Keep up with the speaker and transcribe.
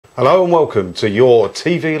Hello and welcome to your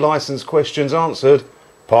TV licence questions answered,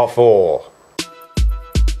 part 4.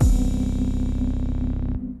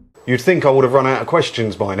 You'd think I would have run out of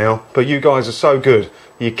questions by now, but you guys are so good.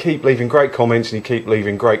 You keep leaving great comments and you keep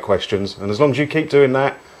leaving great questions, and as long as you keep doing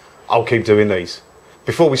that, I'll keep doing these.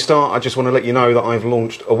 Before we start, I just want to let you know that I've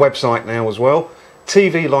launched a website now as well,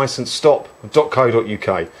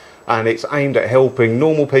 tvlicencestop.co.uk, and it's aimed at helping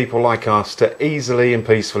normal people like us to easily and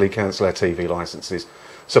peacefully cancel our TV licences.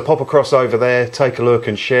 So pop across over there, take a look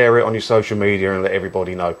and share it on your social media and let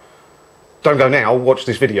everybody know. Don't go now, watch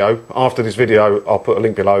this video. After this video, I'll put a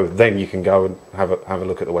link below, then you can go and have a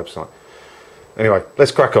look at the website. Anyway,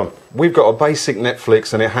 let's crack on. We've got a basic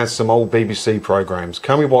Netflix and it has some old BBC programmes.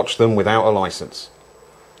 Can we watch them without a licence?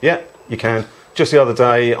 Yeah, you can. Just the other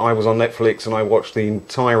day, I was on Netflix and I watched the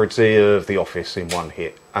entirety of The Office in one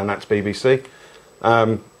hit, and that's BBC.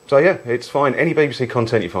 So yeah, it's fine. Any BBC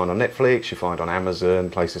content you find on Netflix, you find on Amazon,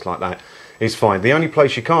 places like that, is fine. The only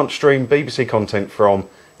place you can't stream BBC content from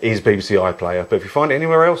is BBC iPlayer, but if you find it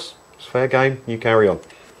anywhere else, it's fair game, you carry on.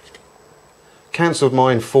 Cancelled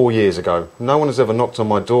mine 4 years ago. No one has ever knocked on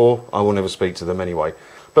my door, I will never speak to them anyway.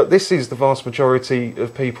 But this is the vast majority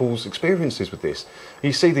of people's experiences with this.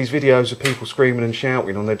 You see these videos of people screaming and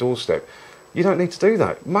shouting on their doorstep. You don't need to do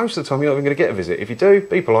that. Most of the time you're not even going to get a visit. If you do,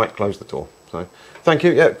 be polite, close the door. So, thank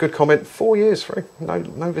you, yeah, good comment. 4 years free, no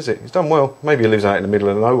visit. He's done well. Maybe he lives out in the middle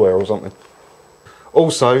of nowhere or something.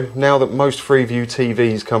 Also, now that most Freeview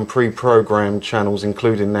TVs come pre-programmed channels,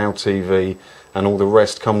 including Now TV, and all the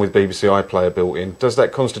rest come with BBC iPlayer built in, does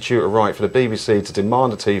that constitute a right for the BBC to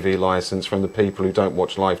demand a TV licence from the people who don't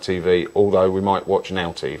watch live TV, although we might watch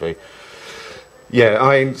Now TV?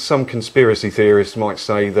 Yeah, some conspiracy theorists might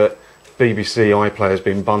say that BBC iPlayer has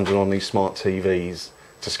been bundled on these smart TVs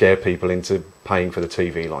to scare people into paying for the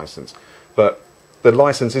TV licence. But the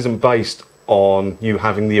licence isn't based on you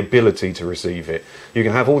having the ability to receive it. You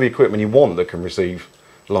can have all the equipment you want that can receive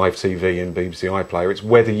live TV and BBC iPlayer. It's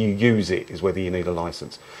whether you use it is whether you need a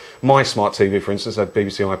licence. My smart TV, for instance, had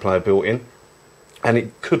BBC iPlayer built in, and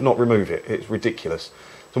it could not remove it. It's ridiculous.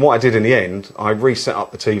 So what I did in the end, I reset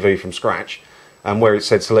up the TV from scratch, and where it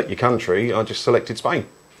said select your country, I just selected Spain,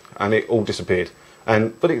 and it all disappeared.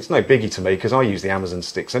 But it's no biggie to me because I use the Amazon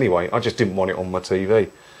sticks anyway. I just didn't want it on my TV.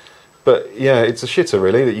 But yeah, it's a shitter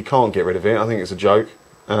really that you can't get rid of it. I think it's a joke.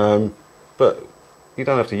 But you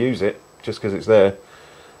don't have to use it just because it's there.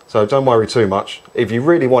 So don't worry too much. If you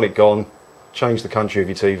really want it gone, change the country of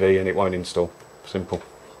your TV and it won't install. Simple.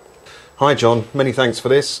 Hi John, many thanks for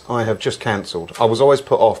this. I have just cancelled. I was always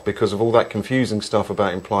put off because of all that confusing stuff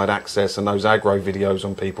about implied access and those aggro videos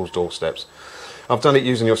on people's doorsteps. I've done it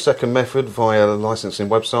using your second method via the licensing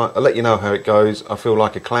website. I'll let you know how it goes. I feel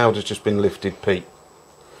like a cloud has just been lifted, Pete.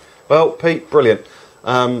 Well, Pete, brilliant.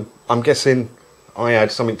 I'm guessing I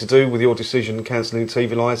had something to do with your decision cancelling the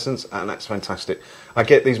TV licence, and that's fantastic. I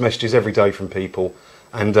get these messages every day from people,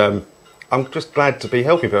 and I'm just glad to be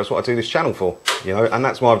helping people. That's what I do this channel for, you know, and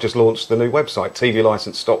that's why I've just launched the new website,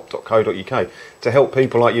 tvlicencestop.co.uk, to help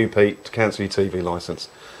people like you, Pete, to cancel your TV licence.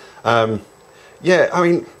 Yeah, I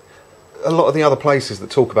mean, a lot of the other places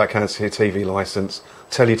that talk about cancelling your TV licence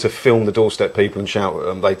tell you to film the doorstep people and shout at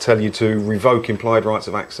them. They tell you to revoke implied rights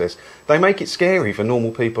of access. They make it scary for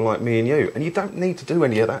normal people like me and you, and you don't need to do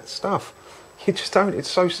any of that stuff. You just don't.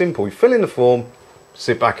 It's so simple. You fill in the form,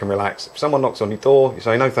 sit back and relax. If someone knocks on your door, you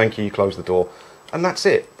say no thank you, you close the door, and that's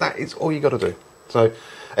it. That is all you got to do. So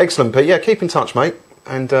excellent, Pete. Yeah, keep in touch, mate,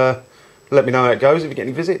 and let me know how it goes, if you get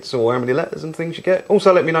any visits or how many letters and things you get.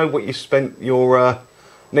 Also let me know what you spent your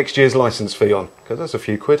next year's licence fee on, because that's a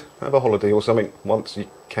few quid. Have a holiday or something once you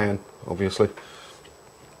can, obviously.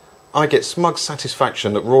 I get smug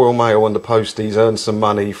satisfaction that Royal Mail and the posties earn some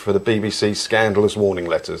money for the BBC's scandalous warning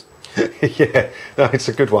letters. Yeah, no, it's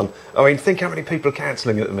a good one. I mean, think how many people are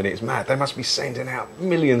cancelling at the minute. It's mad. They must be sending out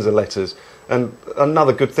millions of letters. And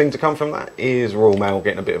another good thing to come from that is Royal Mail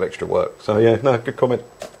getting a bit of extra work. So yeah, no, good comment.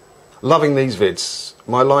 Loving these vids.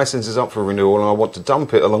 My licence is up for renewal and I want to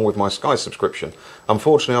dump it along with my Sky subscription.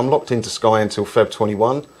 Unfortunately, I'm locked into Sky until Feb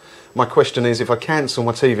 21. My question is, if I cancel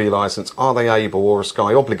my TV licence, are they able or are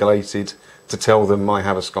Sky obligated to tell them I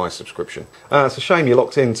have a Sky subscription? It's a shame you're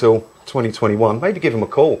locked in till 2021. Maybe give them a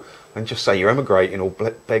call and just say you're emigrating or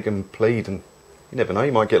beg and plead, and you never know,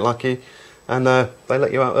 you might get lucky and they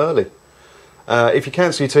let you out early. If you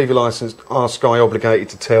cancel your TV licence, are Sky obligated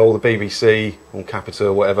to tell the BBC or Capita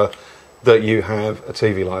or whatever that you have a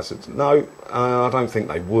TV licence? No, I don't think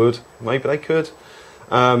they would. Maybe they could.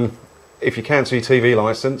 If you cancel your TV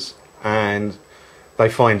licence and they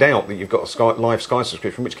find out that you've got a live Sky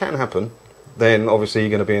subscription, which can happen, then obviously you're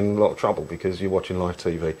going to be in a lot of trouble because you're watching live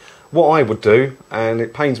TV. What I would do, and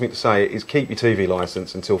it pains me to say it, is keep your TV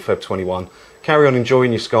licence until Feb 21. Carry on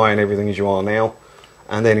enjoying your Sky and everything as you are now,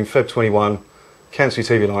 and then in Feb 21, cancel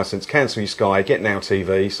your TV licence, cancel your Sky, get Now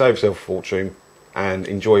TV, save yourself a fortune, and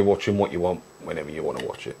enjoy watching what you want whenever you want to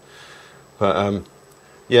watch it. But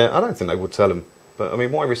yeah, I don't think they would tell them. But I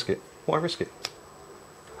mean, why risk it? Why risk it?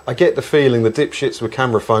 I get the feeling the dipshits with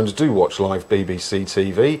camera phones do watch live BBC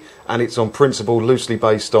TV, and it's on principle loosely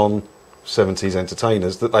based on 70s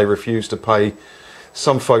entertainers that they refuse to pay.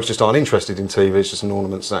 Some folks just aren't interested in TV, it's just an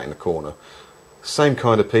ornament sat in the corner. Same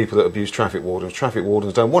kind of people that abuse traffic wardens. Traffic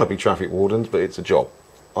wardens don't want to be traffic wardens, but it's a job.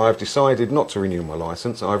 I've decided not to renew my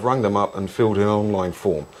licence. I've rung them up and filled in an online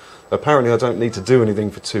form. Apparently I don't need to do anything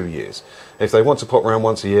for 2 years. If they want to pop round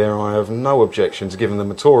once a year, I have no objection to giving them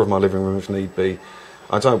a tour of my living room if need be.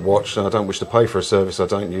 I don't watch and I don't wish to pay for a service I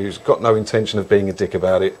don't use. Got no intention of being a dick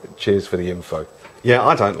about it. Cheers for the info. Yeah,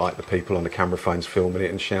 I don't like the people on the camera phones filming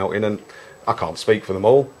it and shouting, and I can't speak for them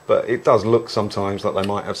all, but it does look sometimes like they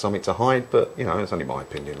might have something to hide, but you know, it's only my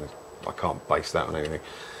opinion. I can't base that on anything.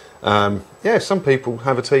 Yeah, some people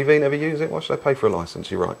have a TV, never use it. Why should they pay for a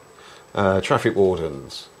licence? You're right. Traffic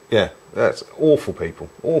wardens. Yeah, that's awful people,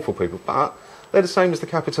 but they're the same as the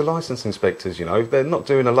capital licence inspectors, you know. They're not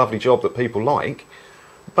doing a lovely job that people like,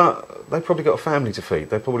 but they've probably got a family to feed.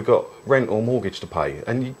 They've probably got rent or mortgage to pay,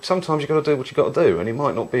 and sometimes you've got to do what you've got to do, and it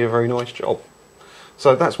might not be a very nice job.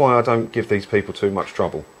 So that's why I don't give these people too much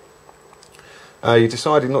trouble. You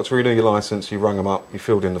decided not to renew your licence, you rung them up, you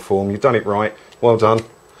filled in the form, you've done it right, well done.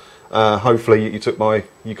 Hopefully you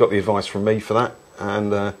got the advice from me for that,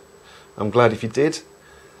 and I'm glad if you did.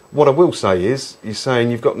 What I will say is, you're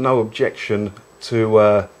saying you've got no objection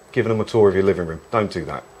to giving them a tour of your living room. Don't do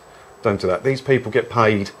that. Don't do that. These people get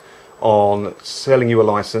paid on selling you a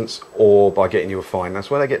licence or by getting you a fine. That's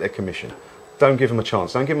where they get their commission. Don't give them a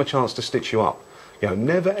chance. Don't give them a chance to stitch you up. You know,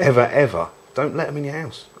 never, ever, ever, don't let them in your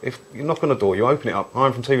house. If you knock on the door, you open it up,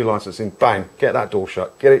 I'm from TV licensing, bang, get that door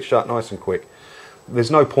shut. Get it shut nice and quick.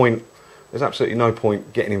 There's absolutely no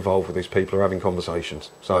point getting involved with these people or having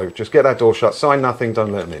conversations. So just get that door shut, sign nothing,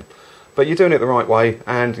 don't let them in. But you're doing it the right way,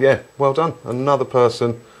 and yeah, well done. Another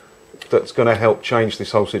person that's going to help change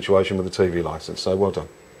this whole situation with the TV licence, so well done.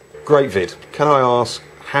 Great vid. Can I ask,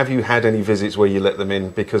 have you had any visits where you let them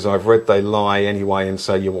in? Because I've read they lie anyway and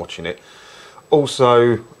say you're watching it.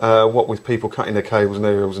 Also, what with people cutting their cables and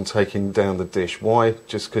aerials and taking down the dish? Why?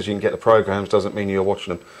 Just because you can get the programmes doesn't mean you're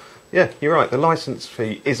watching them. Yeah, you're right. The licence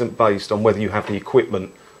fee isn't based on whether you have the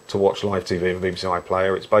equipment to watch live TV with a BBC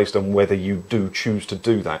iPlayer. It's based on whether you do choose to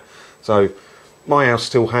do that. So my house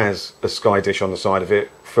still has a Sky dish on the side of it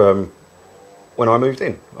from when I moved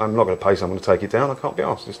in. I'm not going to pay someone to take it down. I can't be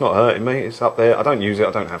asked. It's not hurting me. It's up there. I don't use it.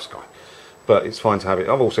 I don't have Sky. But it's fine to have it.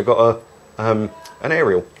 I've also got an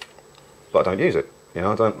aerial, but I don't use it. You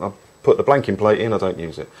know, I put the blanking plate in. I don't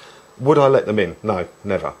use it. Would I let them in? No,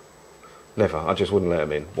 never. Never. I just wouldn't let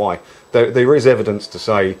them in. Why? There is evidence to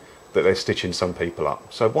say that they're stitching some people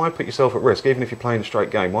up. So why put yourself at risk? Even if you're playing a straight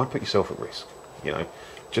game, why put yourself at risk? You know,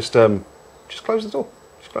 just close the door.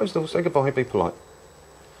 Just close the door. Say goodbye. Be polite.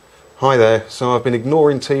 Hi there. So I've been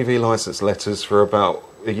ignoring TV licence letters for about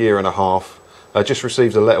a year and a half. I just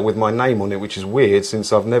received a letter with my name on it, which is weird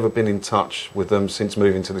since I've never been in touch with them since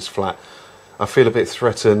moving to this flat. I feel a bit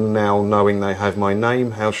threatened now knowing they have my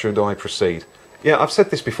name. How should I proceed? Yeah, I've said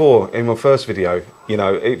this before in my first video. You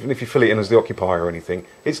know, even if you fill it in as the occupier or anything,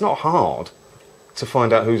 it's not hard to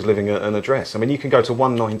find out who's living at an address. I mean, you can go to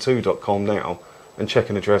 192.com now and check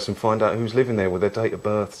an address and find out who's living there with their date of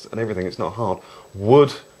births and everything. It's not hard.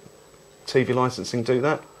 Would TV licensing do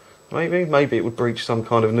that? Maybe it would breach some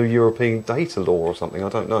kind of new European data law or something, I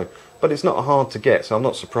don't know. But it's not hard to get, so I'm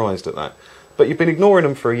not surprised at that. But you've been ignoring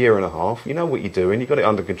them for a year and a half, you know what you're doing, you've got it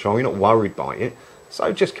under control, you're not worried by it,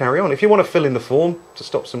 so just carry on. If you want to fill in the form to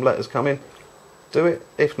stop some letters coming, do it.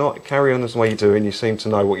 If not, carry on as the way you're doing, you seem to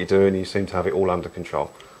know what you're doing, you seem to have it all under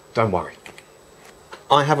control. Don't worry.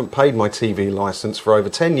 I haven't paid my TV licence for over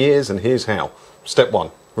 10 years, and here's how. Step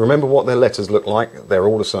 1, remember what their letters look like, they're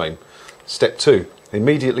all the same. Step 2,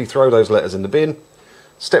 immediately throw those letters in the bin.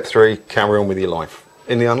 Step 3, carry on with your life.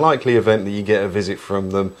 In the unlikely event that you get a visit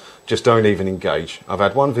from them, just don't even engage. I've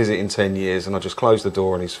had one visit in 10 years and I just closed the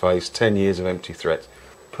door on his face. 10 years of empty threats.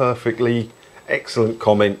 Perfectly excellent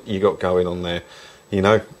comment you got going on there. You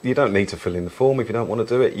know, you don't need to fill in the form if you don't want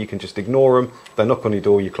to do it. You can just ignore them. They knock on your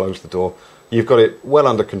door, you close the door. You've got it well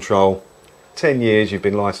under control. 10 years you've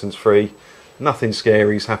been licence free. Nothing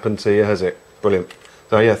scary's happened to you, has it? Brilliant.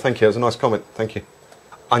 So yeah, thank you. It was a nice comment. Thank you.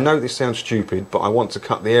 I know this sounds stupid, but I want to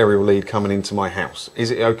cut the aerial lead coming into my house.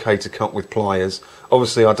 Is it okay to cut with pliers?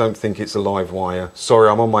 Obviously, I don't think it's a live wire. Sorry,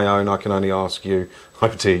 I'm on my own. I can only ask you. Oh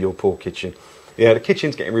dear, your poor kitchen. Yeah, the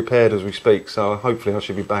kitchen's getting repaired as we speak, so hopefully I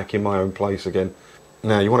should be back in my own place again.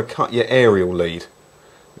 Now, you want to cut your aerial lead.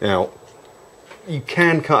 Now, you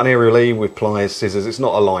can cut an aerial lead with pliers, scissors. It's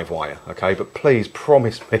not a live wire, okay? But please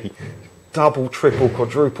promise me, double, triple,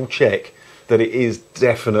 quadruple check that it is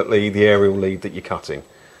definitely the aerial lead that you're cutting.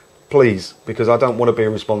 Please, because I don't want to be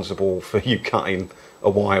responsible for you cutting a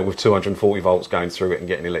wire with 240 volts going through it and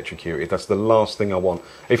getting electrocuted. That's the last thing I want.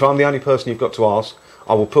 If I'm the only person you've got to ask,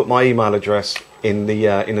 I will put my email address in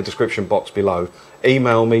the description box below.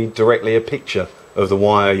 Email me directly a picture of the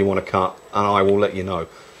wire you want to cut and I will let you know.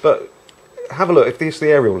 But have a look. If this is the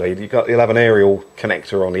aerial lead, you'll have an aerial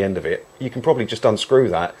connector on the end of it. You can probably just unscrew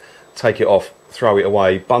that, take it off, throw it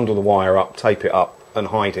away, bundle the wire up, tape it up and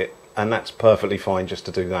hide it. And that's perfectly fine just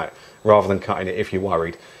to do that, rather than cutting it if you're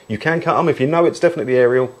worried. You can cut them if you know it's definitely the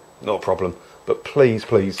aerial, not a problem. But please,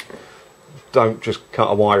 please, don't just cut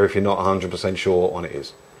a wire if you're not 100% sure what one it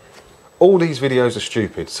is. All these videos are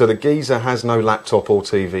stupid, so the geezer has no laptop or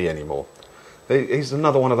TV anymore. He's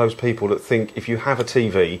another one of those people that think if you have a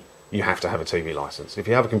TV, you have to have a TV license. If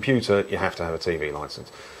you have a computer, you have to have a TV license.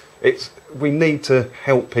 We need to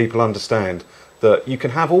help people understand that you can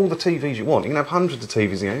have all the TVs you want. You can have hundreds of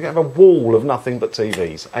TVs. You can have a wall of nothing but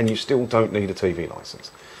TVs, and you still don't need a TV license.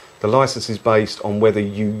 The license is based on whether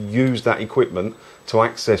you use that equipment to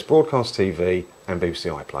access broadcast TV and BBC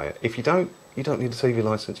iPlayer. If you don't need a TV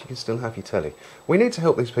license. You can still have your telly. We need to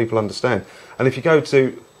help these people understand. And if you go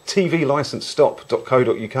to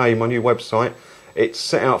tvlicencestop.co.uk, my new website, it's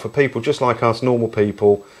set out for people just like us, normal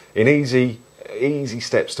people, in easy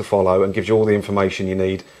steps to follow, and gives you all the information you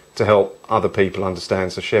need to help other people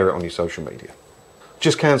understand, so share it on your social media.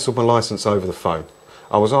 Just cancelled my licence over the phone.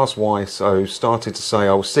 I was asked why, so started to say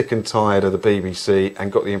I was sick and tired of the BBC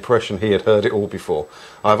and got the impression he had heard it all before.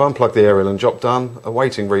 I've unplugged the aerial and job done,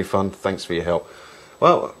 awaiting refund, thanks for your help.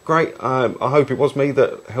 Well, great, I hope it was me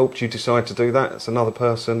that helped you decide to do that. It's another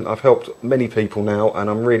person. I've helped many people now and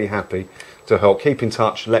I'm really happy to help. Keep in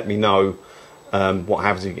touch, let me know what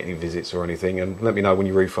happens if you get any visits or anything, and let me know when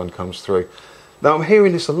your refund comes through. Now, I'm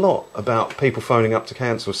hearing this a lot about people phoning up to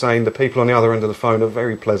cancel, saying the people on the other end of the phone are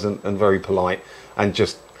very pleasant and very polite and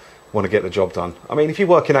just want to get the job done. I mean, if you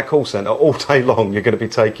work in that call centre all day long, you're going to be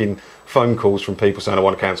taking phone calls from people saying, I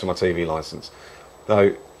want to cancel my TV licence.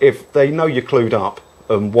 So if they know you're clued up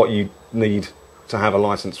and what you need to have a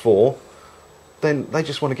licence for, then they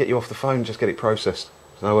just want to get you off the phone and just get it processed.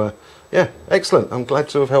 So, yeah, excellent. I'm glad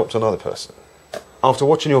to have helped another person. After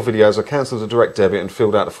watching your videos, I cancelled a direct debit and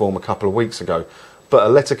filled out the form a couple of weeks ago. But a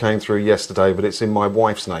letter came through yesterday, but it's in my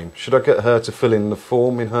wife's name. Should I get her to fill in the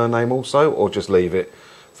form in her name also, or just leave it?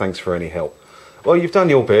 Thanks for any help. Well, you've done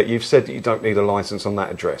your bit. You've said that you don't need a licence on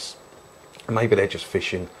that address. Maybe they're just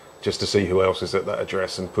fishing just to see who else is at that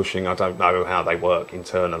address and pushing. I don't know how they work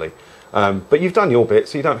internally. But you've done your bit,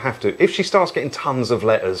 so you don't have to. If she starts getting tons of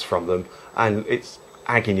letters from them and it's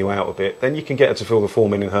agging you out a bit, then you can get her to fill the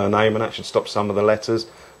form in her name, and that should stop some of the letters.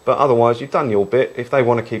 But otherwise, you've done your bit. If they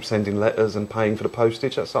want to keep sending letters and paying for the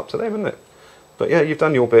postage, that's up to them, isn't it? But yeah, you've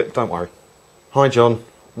done your bit, don't worry. Hi John,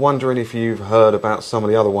 wondering if you've heard about some of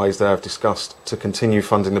the other ways they have discussed to continue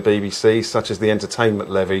funding the BBC, such as the entertainment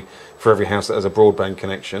levy for every house that has a broadband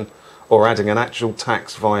connection, or adding an actual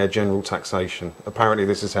tax via general taxation. Apparently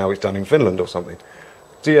this is how it's done in Finland or something.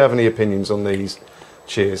 Do you have any opinions on these?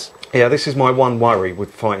 Cheers. Yeah, this is my one worry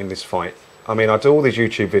with fighting this fight. I mean, I do all these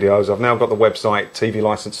YouTube videos. I've now got the website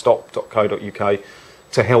tvlicencestop.co.uk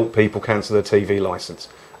to help people cancel their TV licence.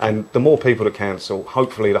 And the more people that cancel,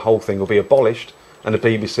 hopefully the whole thing will be abolished and the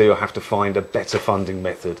BBC will have to find a better funding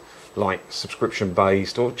method, like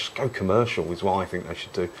subscription-based, or just go commercial is what I think they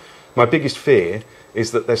should do. My biggest fear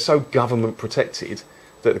is that they're so government protected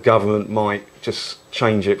that the government might just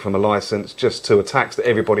change it from a licence just to a tax that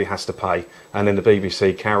everybody has to pay, and then the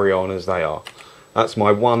BBC carry on as they are. That's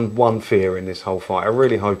my one fear in this whole fight. I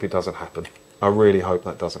really hope it doesn't happen. I really hope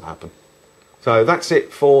that doesn't happen. So that's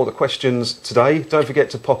it for the questions today. Don't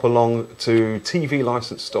forget to pop along to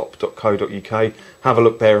tvlicencestop.co.uk. Have a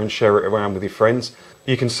look there and share it around with your friends.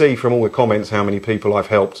 You can see from all the comments how many people I've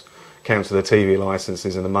helped cancel their TV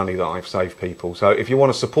licences and the money that I've saved people. So if you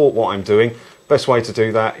want to support what I'm doing, best way to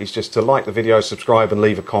do that is just to like the video, subscribe and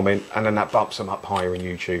leave a comment, and then that bumps them up higher in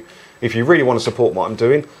YouTube. If you really want to support what I'm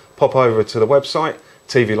doing, pop over to the website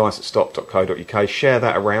tvlicencestop.co.uk, share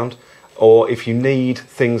that around. Or if you need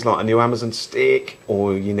things like a new Amazon stick,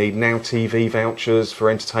 or you need Now TV vouchers for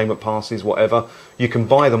entertainment passes, whatever, you can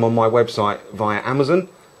buy them on my website via Amazon,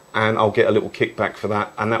 and I'll get a little kickback for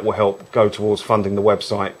that, and that will help go towards funding the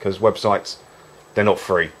website, because websites, they're not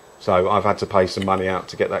free. So I've had to pay some money out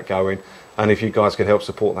to get that going, and if you guys could help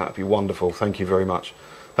support that, it'd be wonderful. Thank you very much.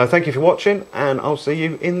 Thank you for watching, and I'll see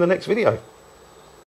you in the next video.